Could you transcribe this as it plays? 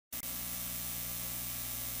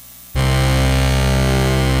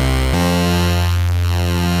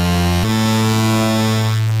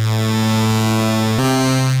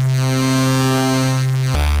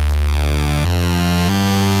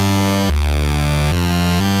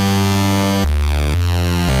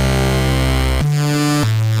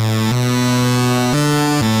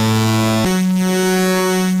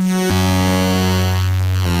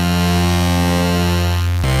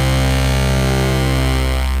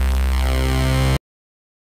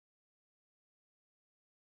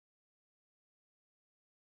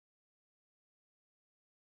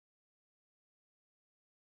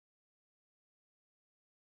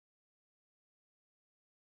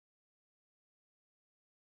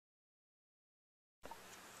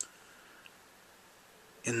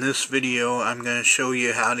In this video, I'm going to show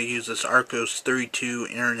you how to use this Archos 32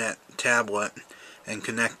 internet tablet and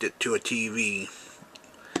connect it to a TV.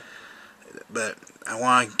 But I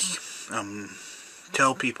want to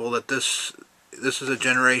tell people that this is a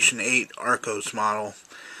Generation 8 Archos model,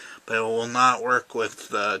 but it will not work with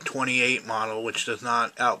the 28 model, which does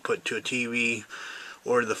not output to a TV,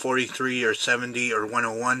 or the 43 or 70 or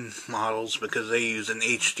 101 models, because they use an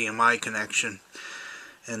HDMI connection.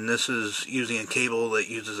 And this is using a cable that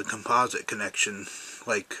uses a composite connection,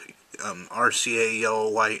 like RCA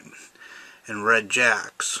yellow, white, and red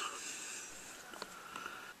jacks.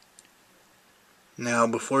 Now,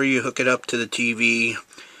 before you hook it up to the TV,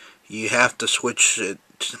 you have to switch it,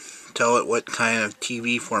 tell it what kind of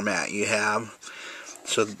TV format you have.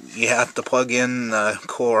 So you have to plug in the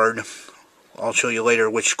cord. I'll show you later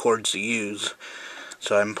which cords to use.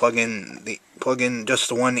 So I'm plugging just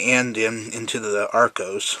the one end into the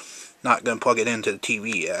Archos. Not going to plug it into the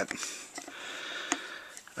TV yet.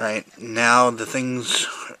 Alright, now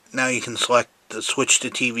you can select the switch to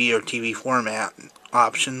TV or TV format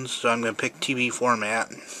options. So I'm going to pick TV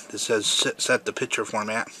format. It says set the picture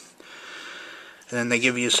format. And then they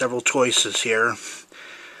give you several choices here.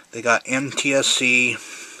 They got NTSC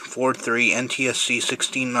 4.3, NTSC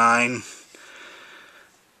 16.9,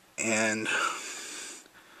 and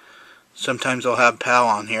sometimes they'll have PAL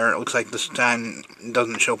on here. It looks like this time it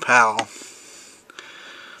doesn't show PAL.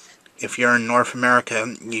 If you're in North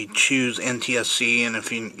America, you choose NTSC, and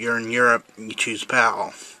if you're in Europe, you choose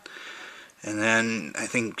PAL. And then I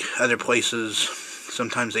think other places,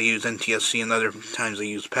 sometimes they use NTSC and other times they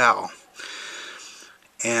use PAL.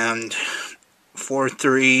 And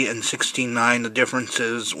 4.3 and 16.9, the difference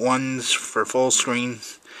is one's for full screen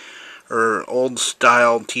or old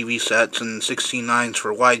style TV sets, and 16.9's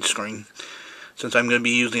for widescreen. Since I'm going to be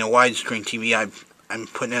using a widescreen TV, I'm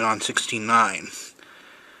putting it on 16.9.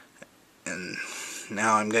 And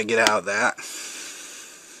now I'm going to get out of that.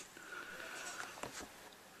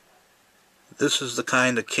 This is the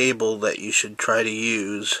kind of cable that you should try to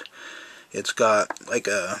use. It's got like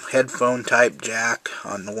a headphone type jack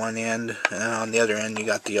on the one end, and on the other end you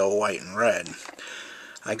got the yellow, white, and red.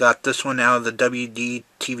 I got this one out of the WD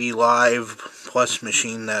TV Live Plus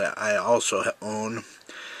machine that I also own,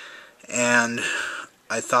 and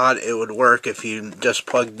I thought it would work if you just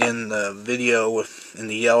plugged in the video in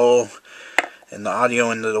the yellow and the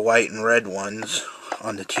audio into the white and red ones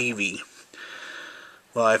on the TV.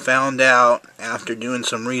 Well, I found out after doing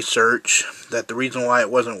some research that the reason why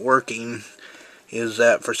it wasn't working is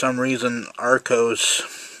that for some reason Archos,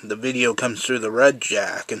 the video comes through the red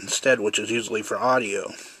jack instead, which is usually for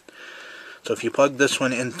audio. So if you plug this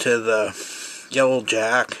one into the yellow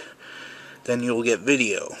jack, then you'll get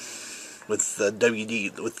video with the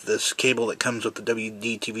with this cable that comes with the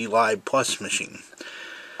WD TV Live Plus machine.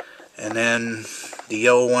 And then the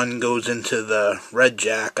yellow one goes into the red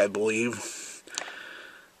jack, I believe.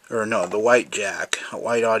 Or no, the white jack, a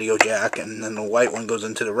white audio jack, and then the white one goes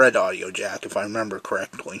into the red audio jack, if I remember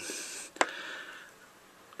correctly.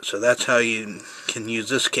 So that's how you can use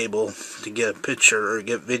this cable to get a picture or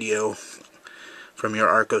get video from your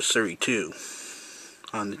Archos 32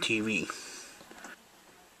 on the TV.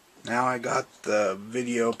 Now I got the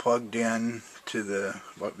video plugged in to the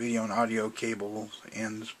video and audio cable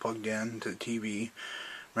ends plugged in to the TV.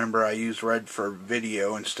 Remember, I used red for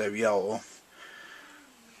video instead of yellow.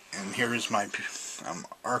 And here's my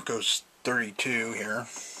Archos 32 here.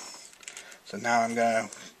 So now I'm going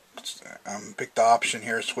to pick the option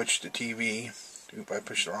here, switch to TV. Oop, I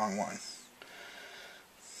pushed the wrong one.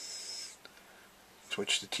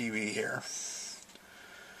 Switch to TV here.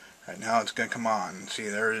 Right now it's going to come on. See,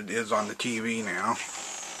 there it is on the TV now.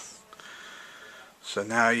 So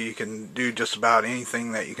now you can do just about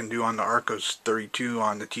anything that you can do on the Archos 32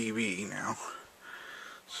 on the TV now.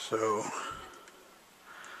 So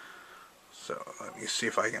let me see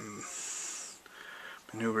if I can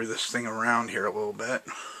maneuver this thing around here a little bit.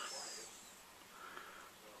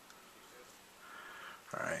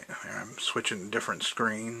 Alright, I'm switching to different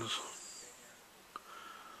screens.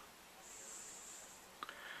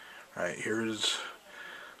 Alright,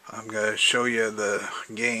 I'm going to show you the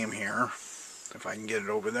game here, if I can get it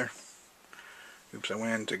over there. Oops, I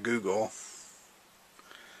went into Google.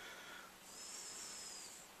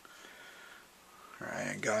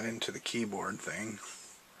 Alright, I got into the keyboard thing.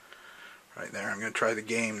 Right there, I'm going to try the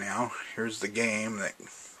game now. Here's the game that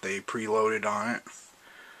they preloaded on it.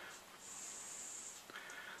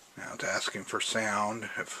 Now it's asking for sound,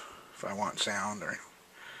 if I want sound. Or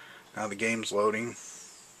now the game's loading.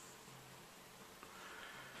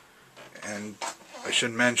 And I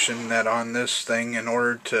should mention that on this thing, in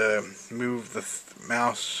order to move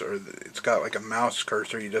mouse, or it's got like a mouse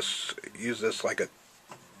cursor. You just use this like a,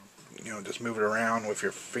 just move it around with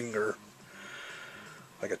your finger,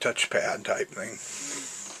 like a touchpad type thing.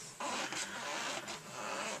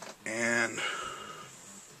 And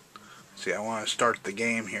see, I want to start the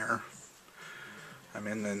game here. I'm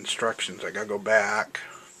in the instructions. I gotta go back.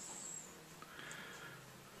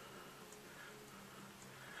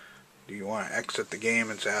 Do you want to exit the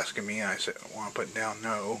game? It's asking me. I said I want to put down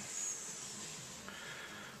no.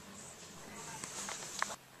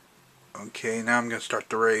 Okay, now I'm going to start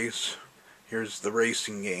the race. Here's the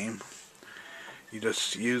racing game. You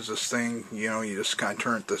just use this thing, you just kind of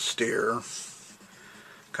turn it to steer.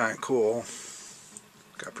 Kind of cool.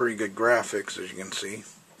 Got pretty good graphics, as you can see.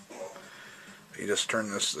 You just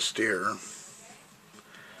turn this to steer.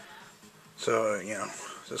 So,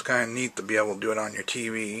 it's kind of neat to be able to do it on your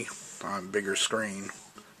TV on a bigger screen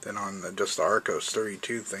than on just the Archos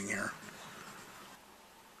 32 thing here.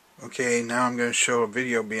 Okay, now I'm going to show a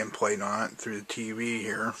video being played on it through the TV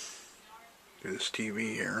here. Through this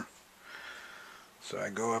TV here. So I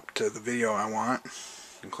go up to the video I want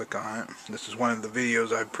and click on it. This is one of the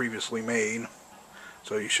videos I've previously made,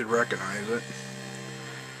 so you should recognize it.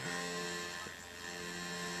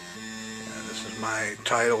 And this is my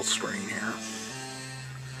title screen here.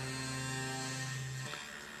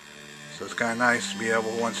 So it's kind of nice to be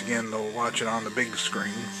able, once again, to watch it on the big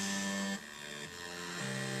screen.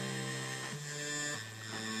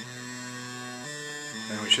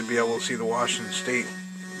 And we should be able to see the Washington State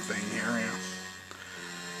thing here.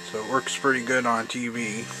 So it works pretty good on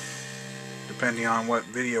TV, depending on what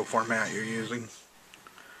video format you're using.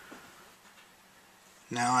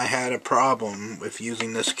 Now, I had a problem with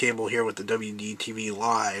using this cable here with the WDTV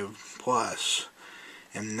Live Plus,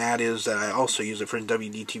 and that is that I also use it for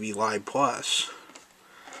WDTV Live Plus.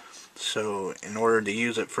 So in order to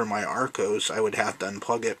use it for my Archos, I would have to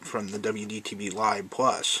unplug it from the WDTV Live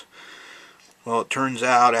Plus. Well, it turns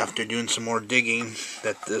out, after doing some more digging,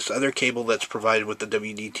 that this other cable that's provided with the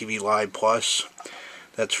WDTV Live Plus,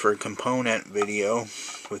 that's for component video,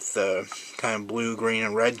 with the kind of blue, green,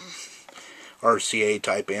 and red RCA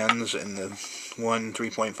type ends, and the one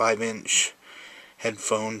 3.5 inch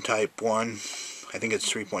headphone type one. I think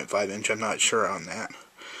it's 3.5 inch, I'm not sure on that.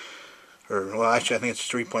 Or, well, actually, I think it's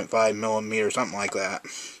 3.5 millimeter, something like that.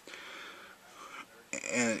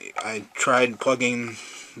 And I tried plugging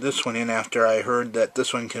this one in after I heard that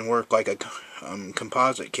this one can work like a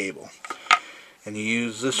composite cable. And you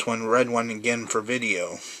use this one, red one, again for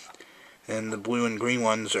video. And the blue and green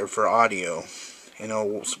ones are for audio. And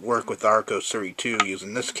it'll work with the Archos 32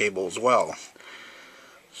 using this cable as well.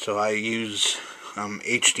 So I use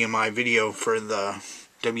HDMI video for the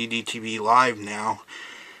WDTV Live now.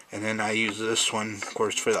 And then I use this one, of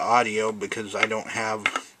course, for the audio, because I don't have...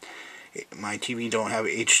 my TV don't have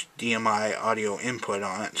HDMI audio input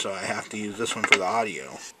on it, so I have to use this one for the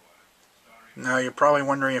audio. Now, you're probably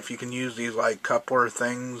wondering if you can use these like coupler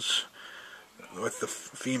things with the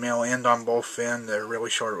female end on both end. They're really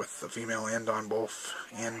short with the female end on both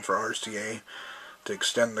end for RCA to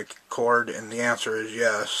extend the cord, and the answer is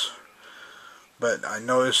yes. But I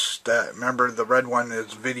noticed that, remember, the red one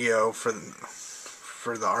is video for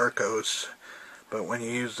the Archos. But when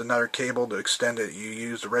you use another cable to extend it, you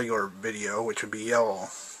use the regular video, which would be yellow.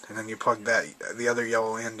 And then you plug the other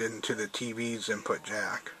yellow end into the TV's input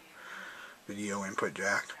jack. Video input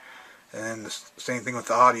jack. And then the same thing with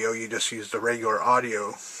the audio, you just use the regular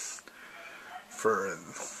audio for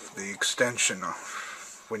the extension.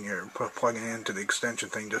 When you're plugging into the extension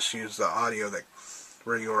thing, just use the audio, that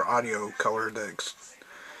regular audio color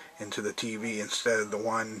into the TV instead of the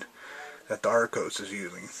one that the Archos is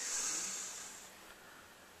using.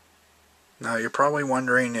 Now, you're probably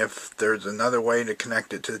wondering if there's another way to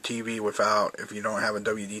connect it to the TV if you don't have a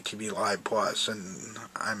WDTV Live Plus, and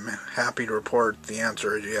I'm happy to report the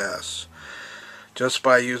answer is yes. Just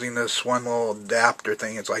by using this one little adapter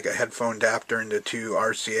thing, it's like a headphone adapter into two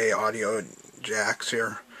RCA audio jacks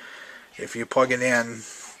here. If you plug it in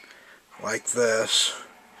like this,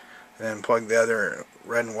 and then plug the other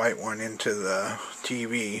red and white one into the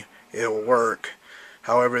TV, it'll work.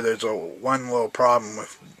 However, there's one little problem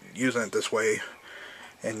with using it this way,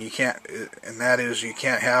 and that is you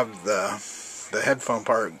can't have the headphone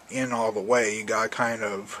part in all the way. You gotta kind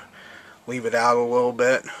of leave it out a little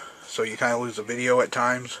bit, so you kind of lose the video at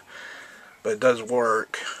times, but it does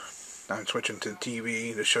work. I'm switching to the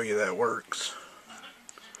TV to show you that it works.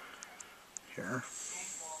 Here,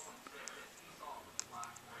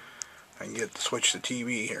 I can get to switch to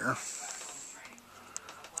TV here.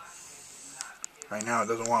 Right now it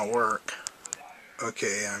doesn't want to work.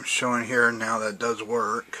 Okay, I'm showing here now that it does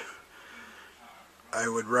work. I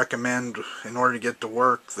would recommend, in order to get to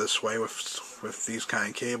work this way with these kind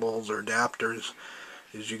of cables or adapters,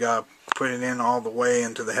 is you got to put it in all the way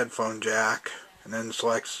into the headphone jack, and then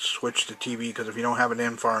select switch to TV, because if you don't have it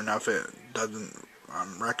in far enough, it doesn't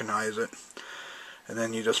recognize it. And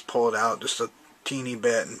then you just pull it out just a teeny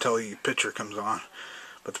bit until your picture comes on.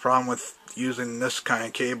 But the problem with using this kind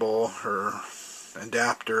of cable or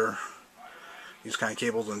adapter, these kind of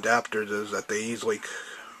cables and adapters, is that they easily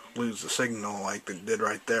lose the signal like they did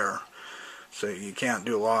right there. So you can't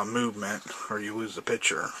do a lot of movement or you lose the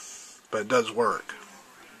picture. But it does work.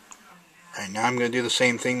 Alright, now I'm going to do the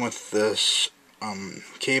same thing with this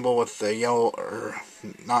cable with the yellow, or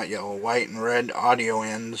not yellow, white and red audio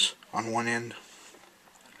ends on one end,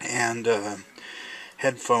 and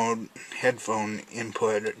headphone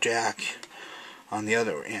input jack on the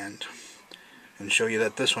other end, and show you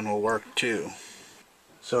that this one will work too.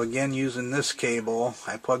 So again, using this cable,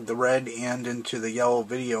 I plug the red end into the yellow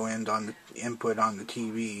video end on the input on the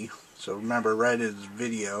TV. So remember, red is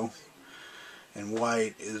video and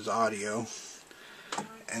white is audio.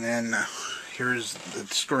 And then here's the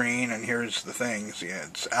screen, and here's the things. Yeah,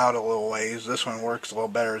 it's out a little ways. This one works a little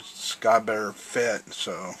better. It's got a better fit,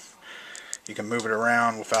 so you can move it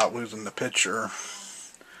around without losing the picture.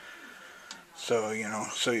 So, you know,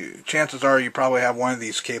 chances are you probably have one of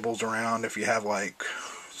these cables around if you have like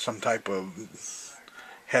some type of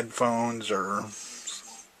headphones or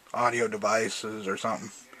audio devices or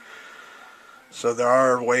something. So there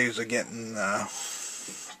are ways of getting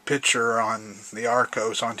picture on the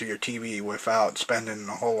Archos onto your TV without spending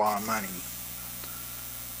a whole lot of money.